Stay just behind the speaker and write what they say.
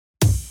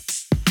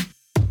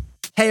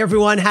Hey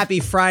everyone, happy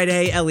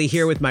Friday. Elie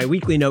here with my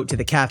weekly note to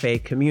the cafe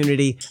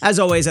community. As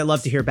always, I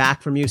love to hear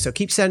back from you, so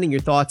keep sending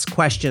your thoughts,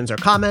 questions, or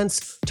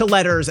comments to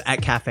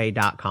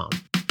letters@cafe.com.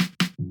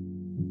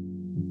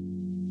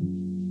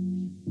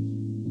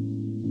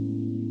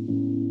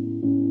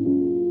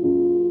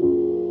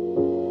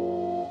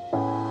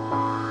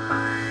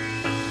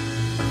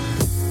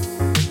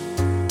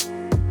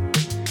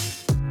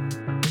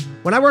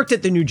 When I worked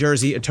at the New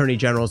Jersey Attorney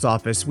General's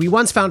office, we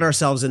once found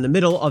ourselves in the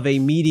middle of a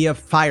media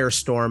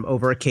firestorm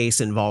over a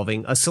case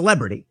involving a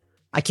celebrity.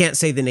 I can't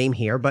say the name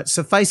here, but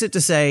suffice it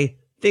to say,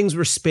 things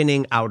were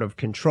spinning out of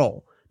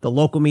control. The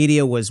local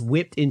media was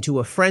whipped into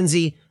a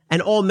frenzy,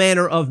 and all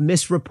manner of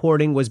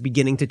misreporting was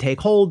beginning to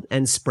take hold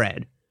and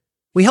spread.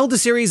 We held a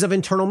series of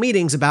internal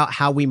meetings about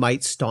how we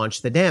might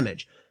staunch the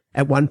damage.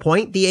 At one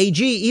point, the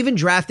AG even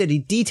drafted a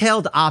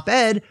detailed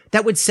op-ed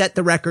that would set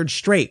the record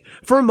straight.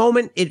 For a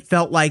moment, it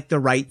felt like the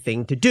right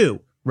thing to do.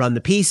 Run the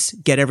piece,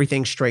 get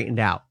everything straightened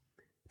out.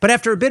 But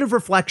after a bit of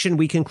reflection,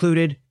 we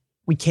concluded,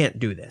 we can't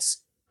do this.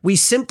 We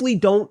simply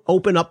don't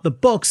open up the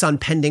books on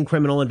pending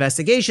criminal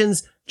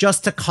investigations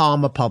just to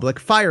calm a public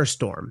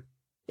firestorm.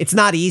 It's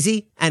not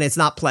easy, and it's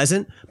not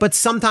pleasant, but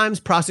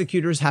sometimes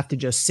prosecutors have to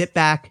just sit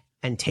back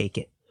and take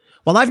it.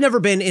 While I've never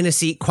been in a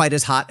seat quite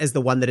as hot as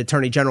the one that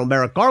Attorney General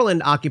Merrick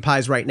Garland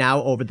occupies right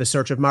now over the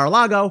search of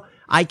Mar-a-Lago,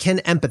 I can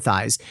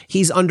empathize.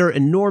 He's under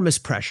enormous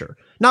pressure,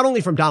 not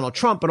only from Donald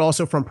Trump, but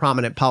also from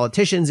prominent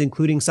politicians,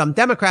 including some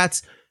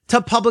Democrats,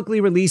 to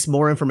publicly release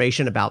more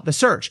information about the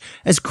search.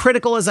 As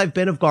critical as I've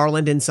been of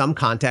Garland in some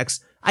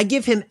contexts, I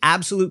give him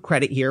absolute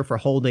credit here for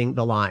holding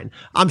the line.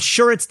 I'm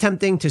sure it's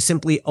tempting to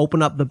simply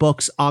open up the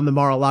books on the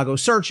Mar-a-Lago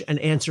search and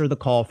answer the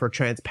call for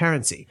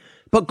transparency.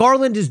 But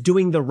Garland is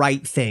doing the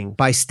right thing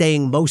by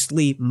staying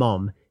mostly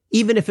mum,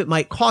 even if it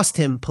might cost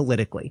him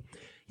politically.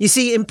 You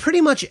see, in pretty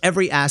much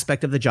every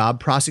aspect of the job,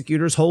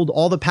 prosecutors hold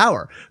all the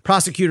power.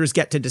 Prosecutors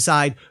get to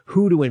decide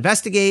who to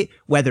investigate,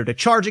 whether to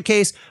charge a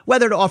case,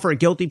 whether to offer a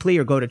guilty plea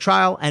or go to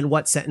trial, and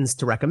what sentence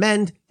to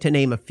recommend, to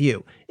name a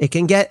few. It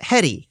can get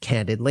heady,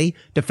 candidly.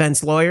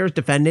 Defense lawyers,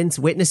 defendants,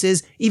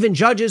 witnesses, even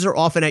judges are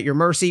often at your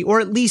mercy, or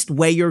at least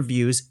weigh your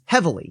views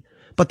heavily.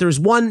 But there's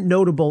one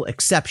notable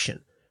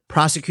exception.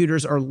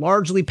 Prosecutors are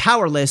largely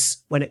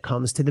powerless when it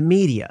comes to the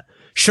media.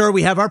 Sure,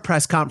 we have our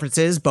press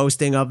conferences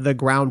boasting of the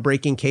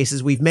groundbreaking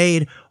cases we've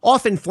made,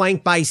 often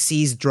flanked by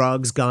seized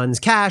drugs, guns,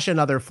 cash, and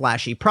other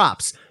flashy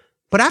props.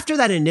 But after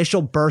that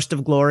initial burst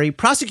of glory,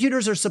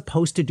 prosecutors are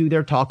supposed to do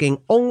their talking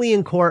only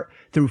in court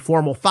through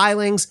formal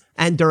filings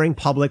and during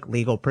public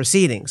legal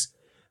proceedings.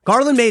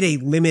 Garland made a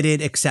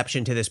limited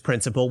exception to this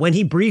principle when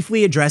he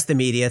briefly addressed the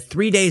media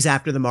 3 days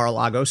after the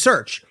Mar-a-Lago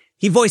search.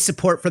 He voiced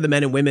support for the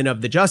men and women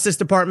of the Justice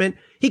Department.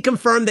 He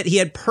confirmed that he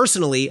had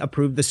personally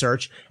approved the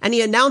search, and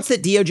he announced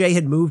that DOJ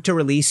had moved to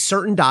release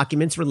certain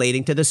documents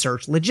relating to the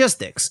search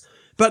logistics.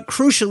 But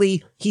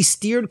crucially, he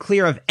steered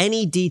clear of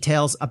any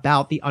details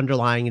about the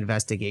underlying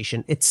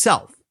investigation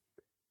itself.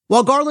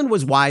 While Garland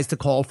was wise to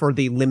call for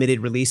the limited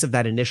release of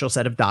that initial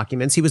set of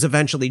documents, he was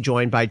eventually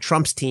joined by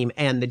Trump's team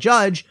and the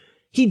judge.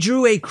 He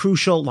drew a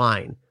crucial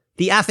line.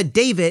 The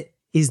affidavit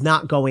is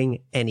not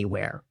going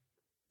anywhere.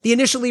 The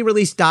initially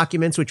released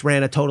documents, which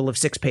ran a total of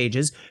 6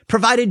 pages,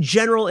 provided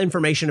general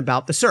information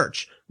about the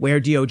search, where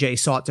DOJ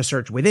sought to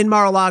search within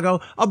Mar-a-Lago,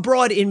 a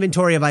broad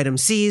inventory of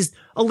items seized,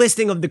 a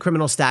listing of the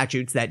criminal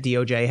statutes that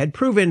DOJ had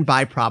proven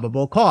by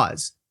probable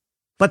cause.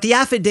 But the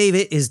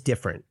affidavit is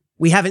different.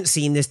 We haven't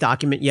seen this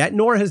document yet,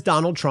 nor has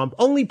Donald Trump.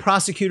 Only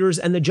prosecutors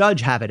and the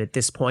judge have it at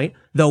this point,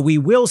 though we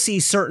will see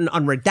certain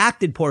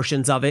unredacted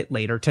portions of it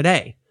later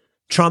today.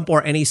 Trump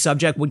or any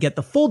subject would get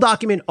the full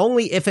document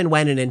only if and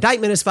when an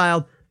indictment is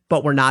filed,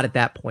 but we're not at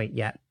that point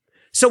yet.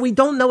 So we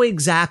don't know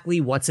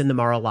exactly what's in the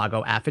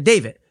Mar-a-Lago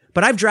affidavit,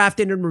 but I've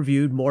drafted and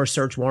reviewed more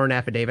search warrant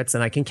affidavits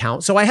than I can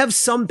count, so I have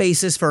some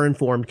basis for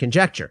informed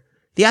conjecture.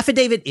 The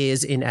affidavit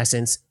is, in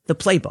essence, the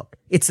playbook.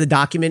 It's the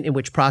document in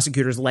which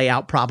prosecutors lay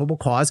out probable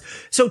cause,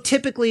 so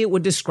typically it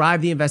would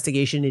describe the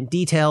investigation in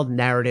detailed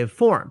narrative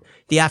form.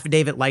 The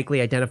affidavit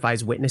likely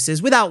identifies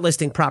witnesses without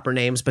listing proper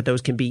names, but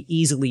those can be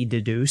easily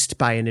deduced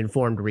by an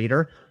informed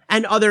reader,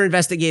 and other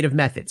investigative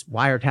methods,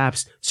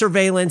 wiretaps,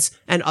 surveillance,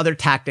 and other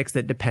tactics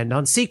that depend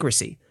on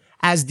secrecy.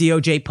 As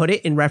DOJ put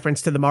it in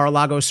reference to the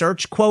Mar-a-Lago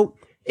search, quote,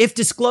 "If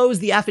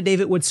disclosed, the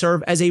affidavit would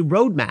serve as a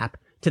roadmap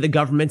to the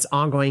government's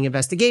ongoing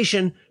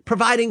investigation,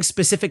 providing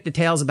specific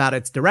details about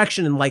its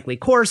direction and likely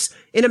course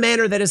in a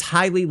manner that is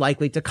highly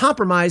likely to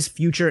compromise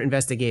future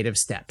investigative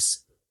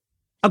steps."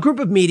 A group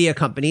of media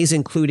companies,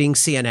 including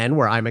CNN,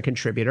 where I'm a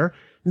contributor,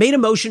 made a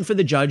motion for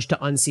the judge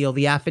to unseal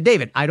the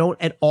affidavit. I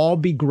don't at all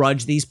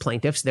begrudge these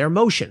plaintiffs their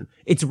motion.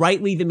 It's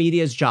rightly the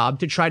media's job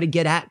to try to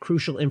get at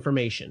crucial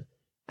information.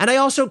 And I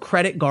also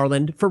credit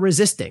Garland for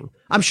resisting.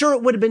 I'm sure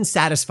it would have been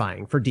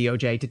satisfying for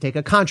DOJ to take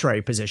a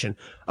contrary position.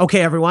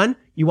 Okay, everyone,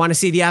 you want to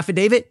see the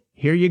affidavit?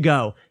 Here you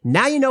go.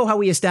 Now you know how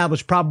we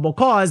established probable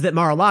cause that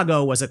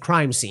Mar-a-Lago was a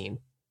crime scene.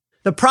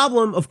 The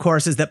problem, of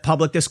course, is that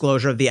public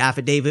disclosure of the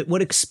affidavit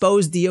would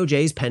expose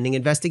DOJ's pending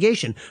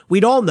investigation.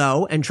 We'd all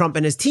know, and Trump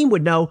and his team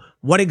would know,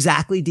 what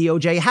exactly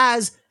DOJ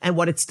has and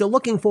what it's still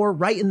looking for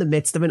right in the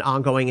midst of an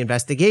ongoing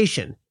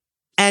investigation.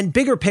 And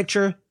bigger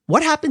picture,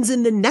 what happens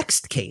in the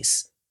next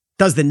case?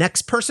 Does the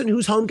next person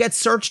whose home gets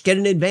searched get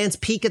an advance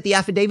peek at the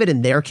affidavit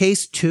in their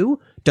case too?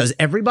 Does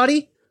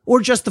everybody? Or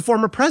just the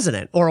former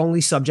president, or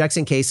only subjects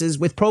in cases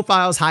with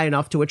profiles high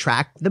enough to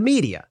attract the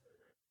media?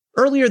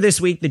 Earlier this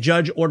week, the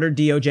judge ordered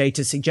DOJ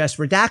to suggest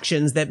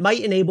redactions that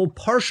might enable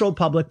partial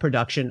public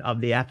production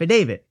of the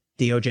affidavit.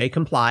 DOJ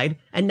complied,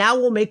 and now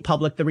will make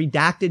public the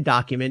redacted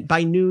document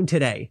by noon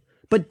today.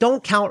 But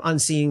don't count on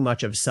seeing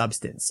much of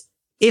substance.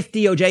 If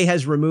DOJ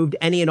has removed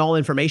any and all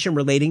information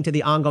relating to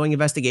the ongoing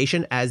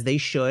investigation, as they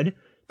should,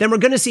 then we're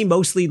going to see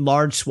mostly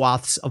large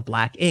swaths of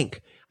black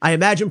ink. I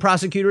imagine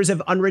prosecutors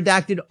have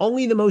unredacted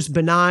only the most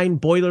benign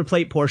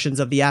boilerplate portions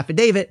of the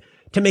affidavit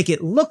to make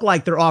it look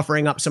like they're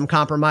offering up some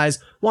compromise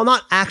while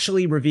not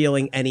actually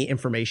revealing any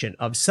information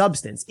of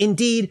substance.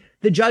 Indeed,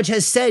 the judge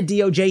has said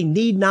DOJ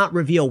need not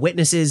reveal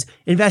witnesses,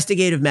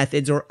 investigative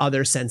methods, or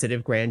other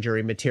sensitive grand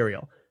jury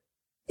material.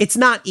 It's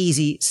not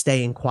easy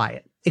staying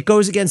quiet. It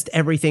goes against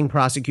everything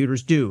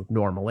prosecutors do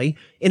normally.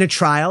 In a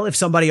trial, if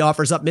somebody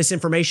offers up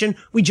misinformation,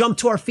 we jump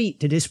to our feet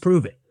to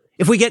disprove it.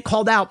 If we get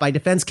called out by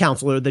defense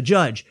counsel or the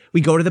judge, we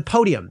go to the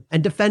podium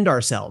and defend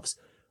ourselves.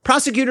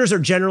 Prosecutors are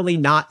generally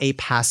not a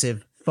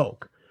passive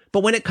folk.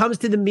 But when it comes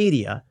to the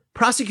media,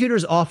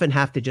 prosecutors often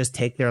have to just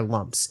take their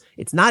lumps.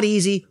 It's not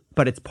easy,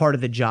 but it's part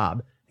of the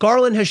job.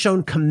 Garland has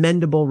shown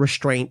commendable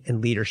restraint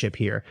and leadership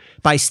here.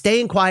 By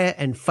staying quiet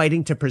and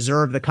fighting to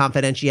preserve the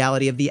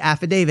confidentiality of the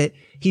affidavit,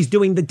 he's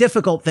doing the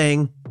difficult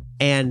thing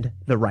and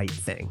the right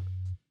thing.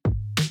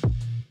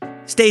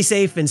 Stay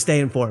safe and stay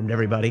informed,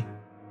 everybody.